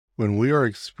When we are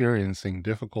experiencing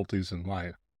difficulties in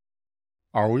life,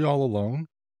 are we all alone?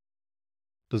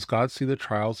 Does God see the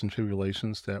trials and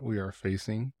tribulations that we are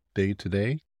facing day to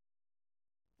day?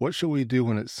 What should we do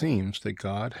when it seems that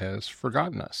God has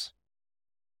forgotten us?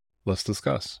 Let's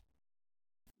discuss.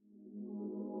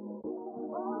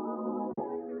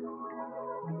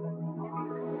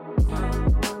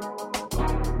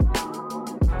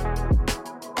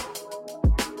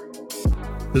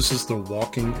 This is the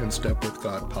Walking in Step with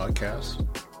God podcast,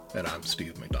 and I'm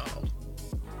Steve McDonald.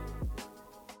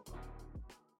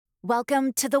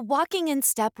 Welcome to the Walking in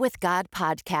Step with God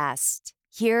podcast.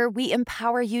 Here we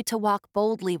empower you to walk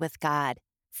boldly with God.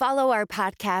 Follow our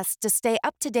podcast to stay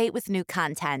up to date with new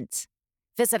content.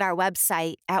 Visit our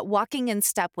website at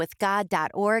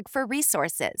walkinginstepwithgod.org for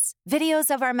resources,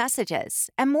 videos of our messages,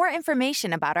 and more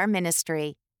information about our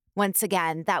ministry. Once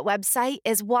again, that website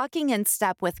is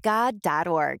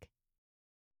walkinginstepwithgod.org.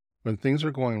 When things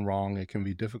are going wrong, it can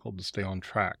be difficult to stay on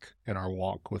track in our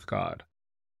walk with God.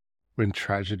 When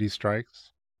tragedy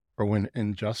strikes, or when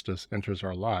injustice enters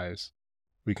our lives,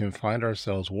 we can find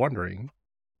ourselves wondering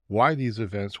why these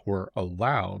events were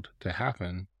allowed to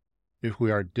happen if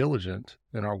we are diligent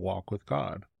in our walk with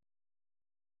God.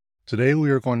 Today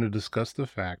we are going to discuss the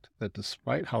fact that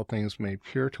despite how things may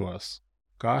appear to us,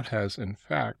 God has in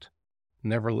fact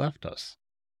never left us.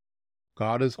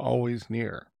 God is always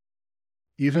near,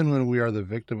 even when we are the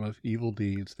victim of evil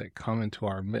deeds that come into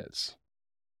our midst.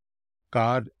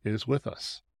 God is with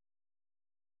us.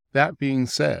 That being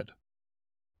said,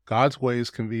 God's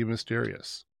ways can be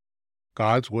mysterious.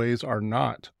 God's ways are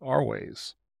not our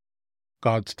ways.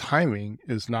 God's timing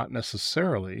is not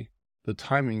necessarily the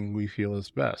timing we feel is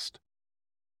best.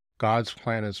 God's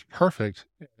plan is perfect,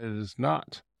 and it is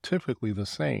not typically the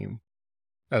same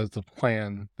as the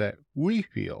plan that we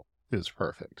feel is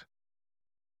perfect.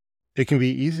 It can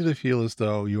be easy to feel as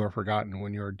though you are forgotten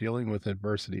when you are dealing with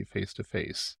adversity face to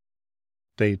face,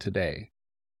 day to day.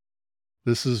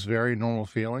 This is a very normal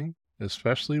feeling,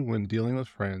 especially when dealing with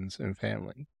friends and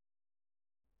family.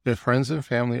 If friends and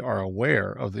family are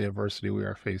aware of the adversity we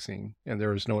are facing and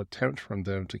there is no attempt from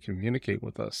them to communicate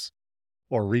with us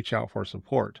or reach out for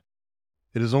support,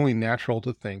 it is only natural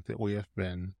to think that we have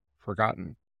been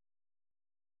forgotten.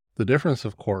 The difference,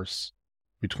 of course,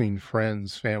 between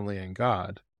friends, family, and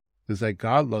God is that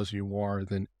God loves you more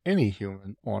than any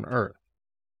human on earth.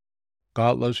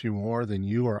 God loves you more than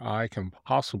you or I can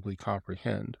possibly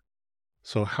comprehend.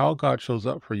 So how God shows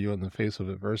up for you in the face of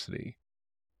adversity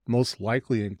most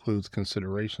likely includes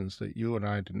considerations that you and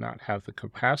I do not have the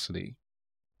capacity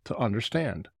to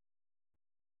understand.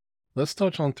 Let's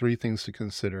touch on 3 things to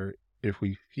consider if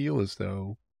we feel as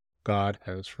though God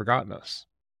has forgotten us.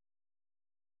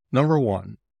 Number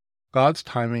 1, God's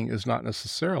timing is not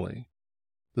necessarily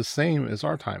the same as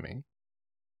our timing.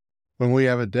 When we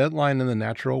have a deadline in the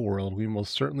natural world, we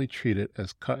most certainly treat it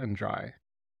as cut and dry.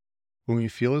 When we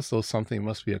feel as though something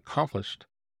must be accomplished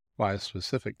by a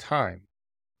specific time,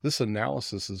 this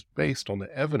analysis is based on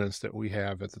the evidence that we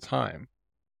have at the time.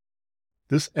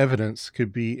 This evidence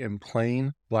could be in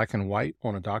plain black and white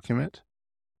on a document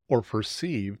or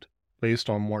perceived based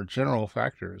on more general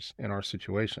factors in our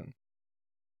situation.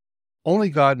 Only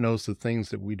God knows the things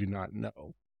that we do not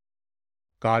know.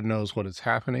 God knows what is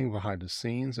happening behind the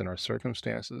scenes in our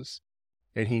circumstances,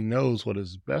 and He knows what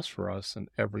is best for us in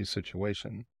every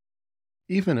situation,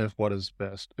 even if what is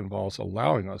best involves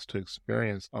allowing us to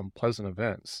experience unpleasant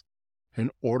events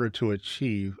in order to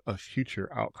achieve a future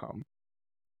outcome.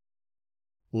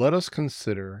 Let us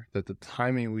consider that the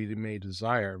timing we may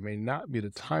desire may not be the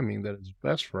timing that is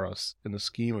best for us in the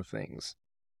scheme of things.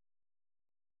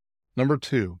 Number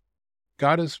 2,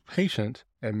 God is patient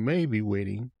and may be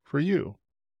waiting for you.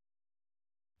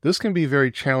 This can be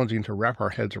very challenging to wrap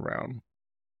our heads around.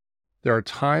 There are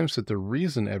times that the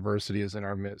reason adversity is in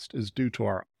our midst is due to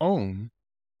our own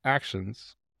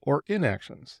actions or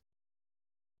inactions.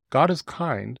 God is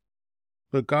kind,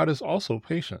 but God is also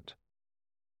patient.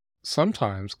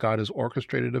 Sometimes God has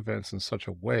orchestrated events in such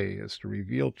a way as to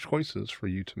reveal choices for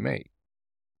you to make.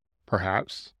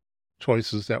 Perhaps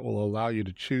choices that will allow you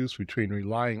to choose between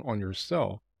relying on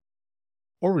yourself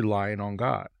or relying on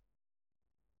God.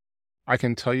 I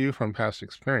can tell you from past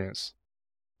experience,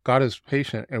 God is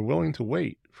patient and willing to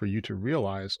wait for you to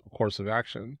realize a course of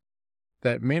action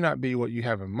that may not be what you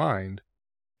have in mind,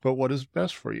 but what is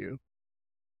best for you.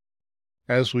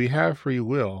 As we have free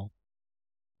will,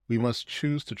 we must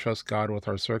choose to trust God with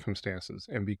our circumstances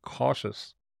and be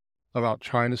cautious about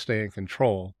trying to stay in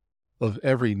control of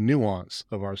every nuance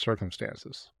of our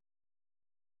circumstances.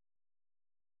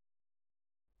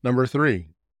 Number 3,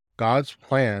 God's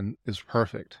plan is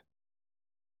perfect.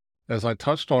 As I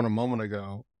touched on a moment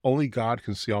ago, only God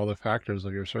can see all the factors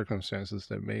of your circumstances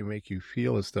that may make you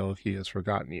feel as though He has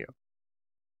forgotten you.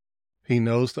 He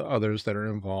knows the others that are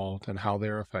involved and how they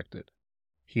are affected.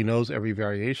 He knows every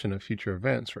variation of future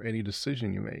events or any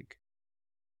decision you make.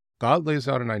 God lays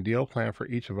out an ideal plan for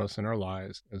each of us in our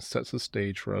lives and sets the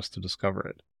stage for us to discover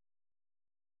it.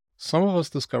 Some of us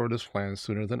discover this plan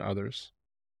sooner than others.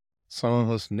 Some of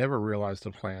us never realize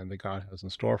the plan that God has in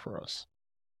store for us.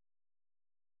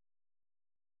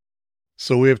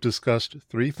 So we have discussed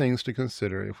 3 things to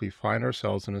consider if we find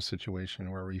ourselves in a situation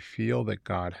where we feel that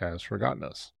God has forgotten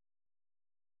us.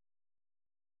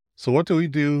 So what do we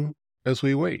do as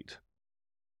we wait?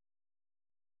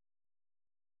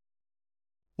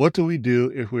 What do we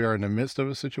do if we are in the midst of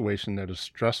a situation that is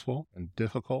stressful and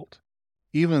difficult,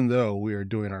 even though we are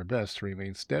doing our best to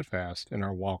remain steadfast in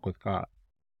our walk with God?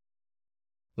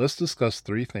 Let's discuss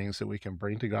 3 things that we can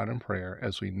bring to God in prayer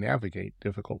as we navigate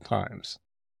difficult times.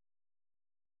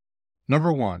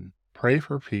 Number 1, pray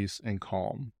for peace and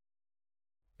calm.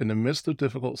 In the midst of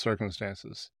difficult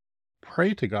circumstances,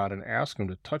 pray to God and ask Him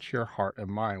to touch your heart and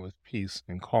mind with peace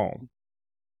and calm.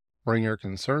 Bring your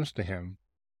concerns to Him.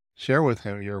 Share with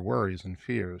Him your worries and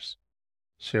fears.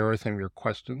 Share with Him your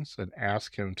questions and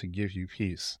ask Him to give you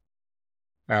peace.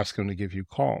 Ask Him to give you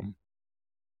calm.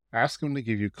 Ask Him to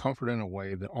give you comfort in a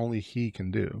way that only He can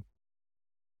do.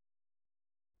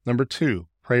 Number 2,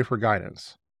 pray for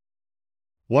guidance.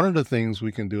 One of the things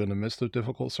we can do in the midst of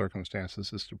difficult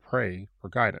circumstances is to pray for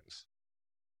guidance.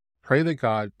 Pray that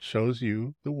God shows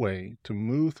you the way to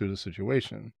move through the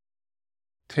situation.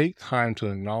 Take time to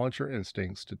acknowledge your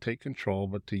instincts to take control,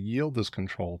 but to yield this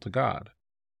control to God.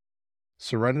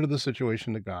 Surrender the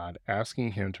situation to God,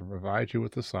 asking Him to provide you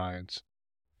with the signs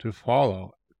to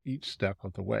follow each step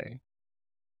of the way.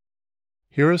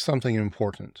 Here is something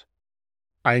important.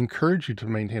 I encourage you to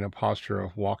maintain a posture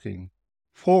of walking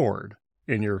forward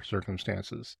in your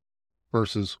circumstances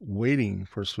versus waiting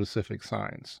for specific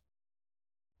signs.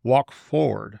 Walk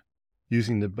forward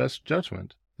using the best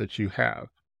judgment that you have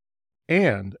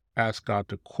and ask God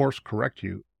to course correct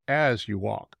you as you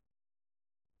walk.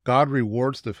 God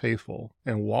rewards the faithful,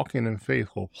 and walking in faith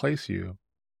will place you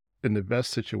in the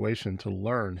best situation to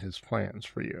learn His plans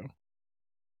for you.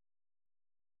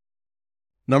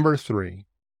 Number 3,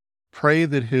 pray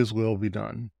that His will be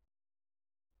done.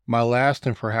 My last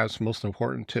and perhaps most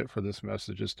important tip for this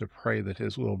message is to pray that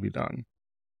His will be done.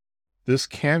 This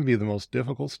can be the most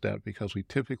difficult step because we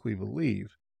typically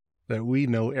believe that we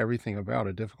know everything about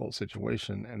a difficult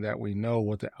situation and that we know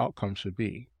what the outcome should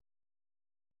be.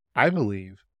 I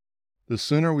believe the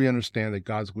sooner we understand that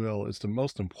God's will is the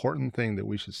most important thing that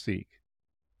we should seek,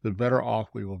 the better off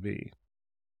we will be.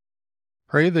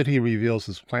 Pray that He reveals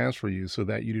His plans for you so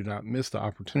that you do not miss the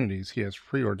opportunities He has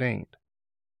preordained.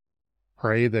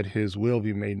 Pray that His will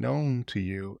be made known to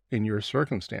you in your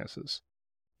circumstances,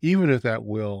 even if that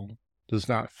will does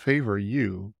not favor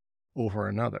you over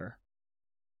another.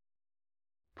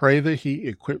 Pray that He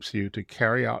equips you to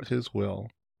carry out His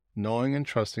will, knowing and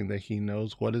trusting that He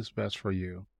knows what is best for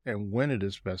you and when it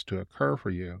is best to occur for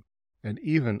you and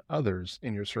even others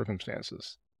in your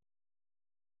circumstances.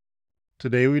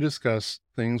 Today we discuss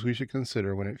things we should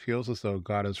consider when it feels as though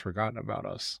God has forgotten about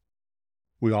us.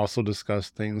 We also discuss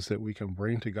things that we can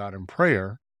bring to God in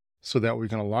prayer so that we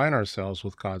can align ourselves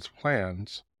with God's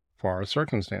plans for our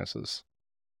circumstances.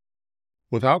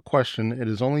 Without question, it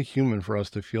is only human for us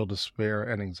to feel despair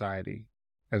and anxiety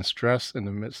and stress in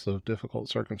the midst of difficult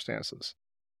circumstances.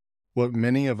 What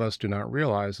many of us do not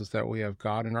realize is that we have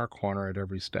God in our corner at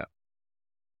every step.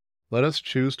 Let us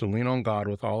choose to lean on God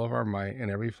with all of our might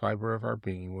and every fiber of our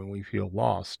being when we feel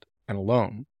lost and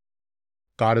alone.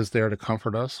 God is there to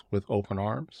comfort us with open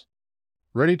arms,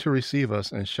 ready to receive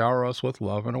us and shower us with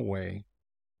love in a way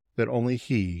that only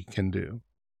He can do.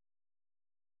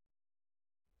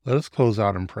 Let us close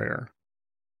out in prayer.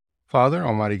 Father,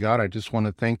 Almighty God, I just want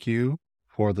to thank You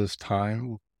for this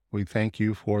time. We thank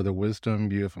You for the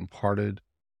wisdom You have imparted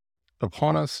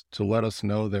upon us to let us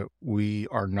know that we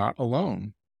are not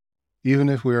alone. Even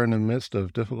if we are in the midst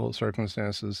of difficult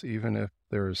circumstances, even if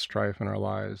there is strife in our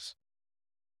lives,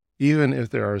 even if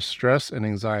there are stress and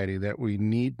anxiety, that we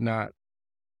need not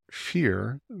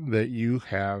fear that You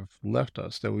have left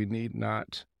us, that we need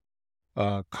not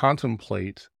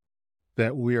contemplate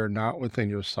that we are not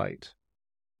within Your sight.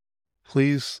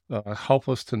 Please help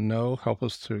us to know, help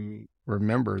us to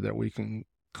remember that we can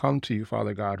come to You,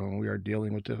 Father God, when we are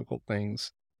dealing with difficult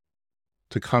things,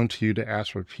 to come to You to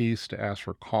ask for peace, to ask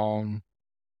for calm,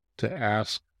 to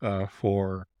ask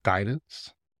for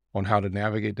guidance on how to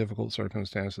navigate difficult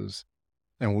circumstances.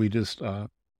 And we just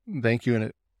thank You in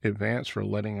advance for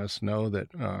letting us know that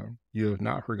you have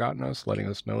not forgotten us, letting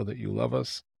us know that you love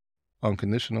us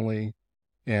unconditionally.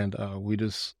 And we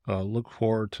just look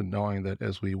forward to knowing that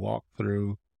as we walk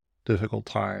through difficult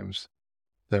times,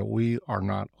 that we are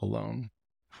not alone,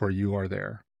 for you are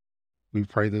there. We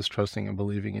pray this trusting and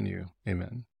believing in you.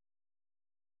 Amen.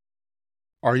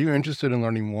 Are you interested in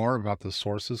learning more about the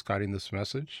sources guiding this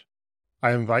message?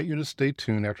 I invite you to stay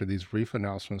tuned after these brief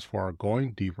announcements for our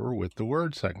Going Deeper with the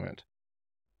Word segment.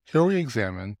 Here we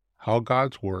examine how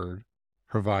God's Word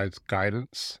provides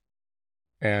guidance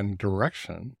and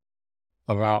direction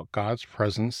about God's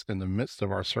presence in the midst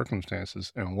of our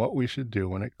circumstances and what we should do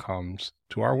when it comes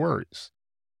to our worries.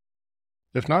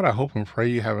 If not, I hope and pray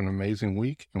you have an amazing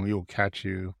week, and we will catch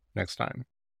you next time.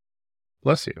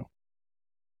 Bless you.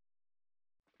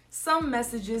 Some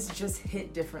messages just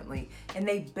hit differently, and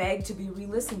they beg to be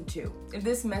re-listened to. If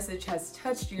this message has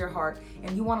touched your heart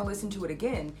and you want to listen to it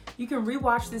again, you can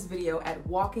rewatch this video at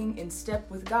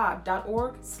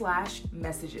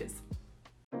walkinginstepwithgod.org/messages.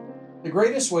 The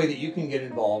greatest way that you can get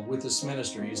involved with this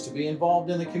ministry is to be involved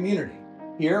in the community.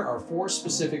 Here are 4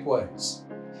 specific ways.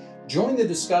 Join the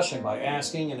discussion by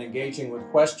asking and engaging with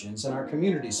questions in our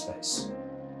community space.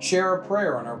 Share a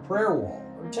prayer on our prayer wall,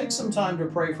 or take some time to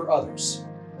pray for others.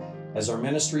 Has our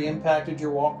ministry impacted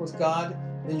your walk with God?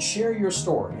 Then share your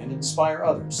story and inspire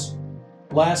others.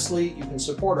 Lastly, you can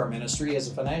support our ministry as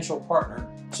a financial partner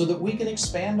so that we can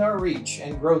expand our reach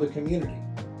and grow the community.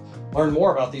 Learn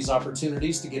more about these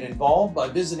opportunities to get involved by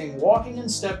visiting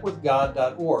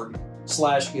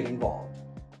walkinginstepwithgod.org/get-involved.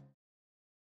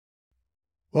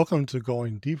 Welcome to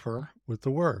Going Deeper with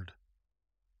the Word.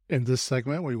 In this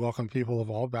segment, we welcome people of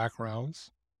all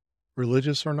backgrounds,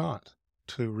 religious or not,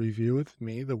 to review with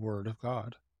me the Word of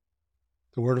God.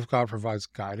 The Word of God provides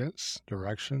guidance,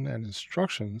 direction, and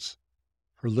instructions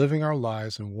for living our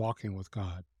lives and walking with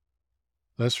God.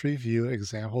 Let's review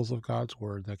examples of God's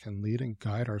Word that can lead and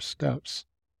guide our steps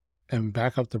and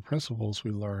back up the principles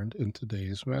we learned in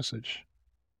today's message.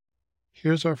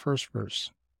 Here's our first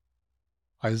verse.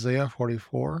 Isaiah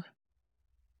 44,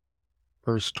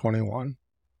 verse 21.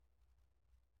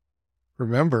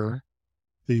 Remember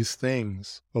these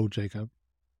things, O Jacob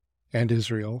and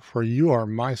Israel, for you are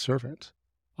my servant.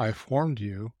 I formed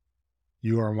you,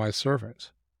 you are my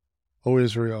servant. O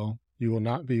Israel, you will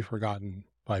not be forgotten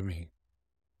by me.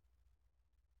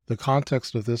 The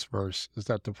context of this verse is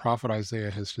that the prophet Isaiah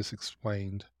has just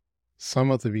explained some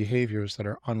of the behaviors that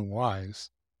are unwise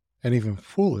and even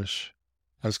foolish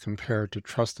as compared to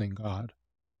trusting God.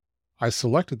 I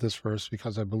selected this verse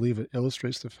because I believe it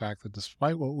illustrates the fact that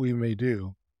despite what we may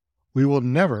do, we will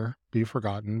never be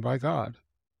forgotten by God,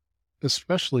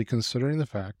 especially considering the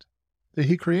fact that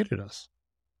He created us.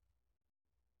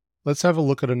 Let's have a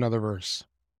look at another verse.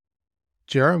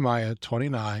 Jeremiah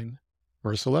 29,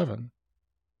 verse 11.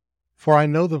 For I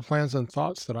know the plans and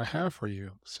thoughts that I have for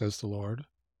you, says the Lord,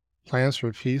 plans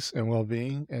for peace and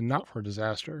well-being and not for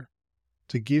disaster,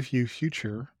 to give you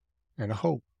future and a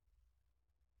hope.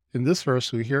 In this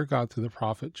verse, we hear God through the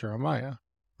prophet Jeremiah,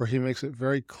 where he makes it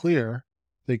very clear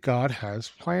that God has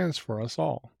plans for us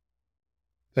all,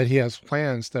 that He has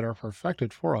plans that are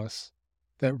perfected for us,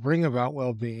 that bring about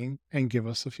well-being and give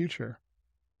us a future.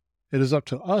 It is up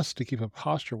to us to keep a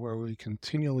posture where we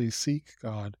continually seek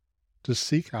God, to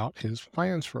seek out His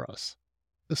plans for us,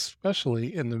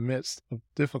 especially in the midst of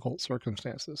difficult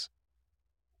circumstances.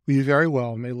 We very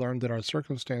well may learn that our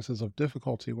circumstances of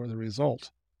difficulty were the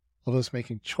result of us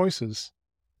making choices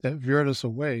that veered us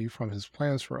away from His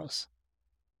plans for us.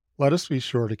 Let us be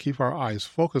sure to keep our eyes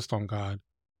focused on God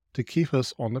to keep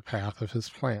us on the path of His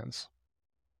plans.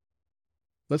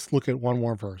 Let's look at one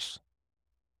more verse.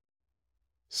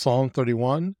 Psalm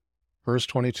 31, verse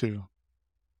 22.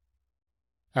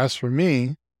 As for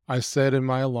me, I said in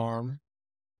my alarm,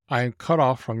 I am cut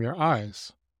off from your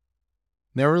eyes.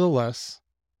 Nevertheless,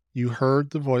 you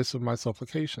heard the voice of my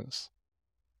supplications.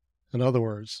 In other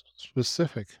words,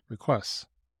 specific requests,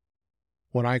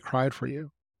 when I cried for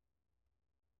you.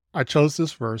 I chose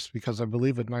this verse because I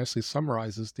believe it nicely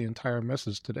summarizes the entire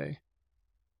message today.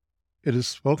 It is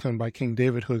spoken by King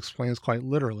David, who explains quite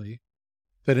literally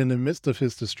that in the midst of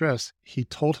his distress, he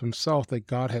told himself that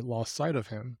God had lost sight of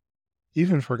him,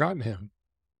 even forgotten him.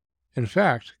 In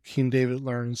fact, King David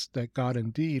learns that God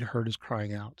indeed heard his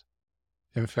crying out.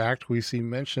 In fact, we see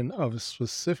mention of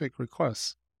specific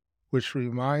requests, which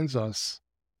reminds us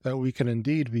that we can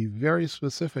indeed be very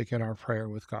specific in our prayer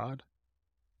with God.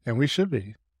 And we should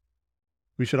be.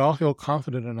 We should all feel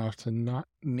confident enough to not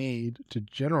need to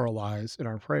generalize in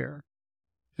our prayer,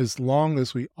 as long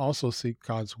as we also seek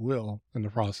God's will in the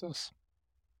process.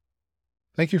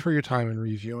 Thank you for your time in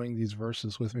reviewing these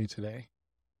verses with me today.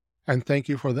 And thank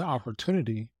you for the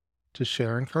opportunity to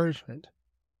share encouragement.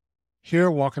 Here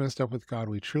at Walking in Step with God,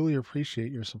 we truly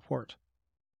appreciate your support.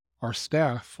 Our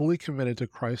staff, fully committed to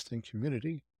Christ and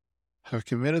community, have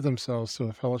committed themselves to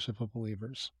a fellowship of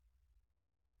believers.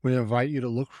 We invite you to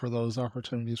look for those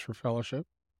opportunities for fellowship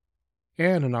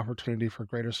and an opportunity for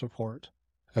greater support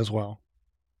as well.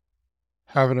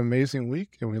 Have an amazing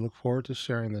week, and we look forward to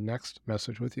sharing the next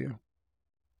message with you.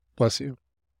 Bless you.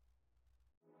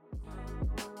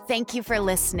 Thank you for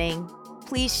listening.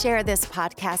 Please share this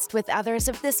podcast with others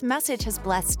if this message has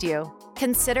blessed you.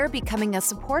 Consider becoming a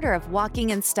supporter of Walking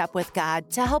in Step with God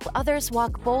to help others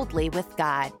walk boldly with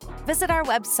God. Visit our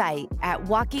website at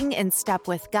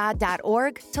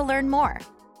walkinginstepwithgod.org to learn more.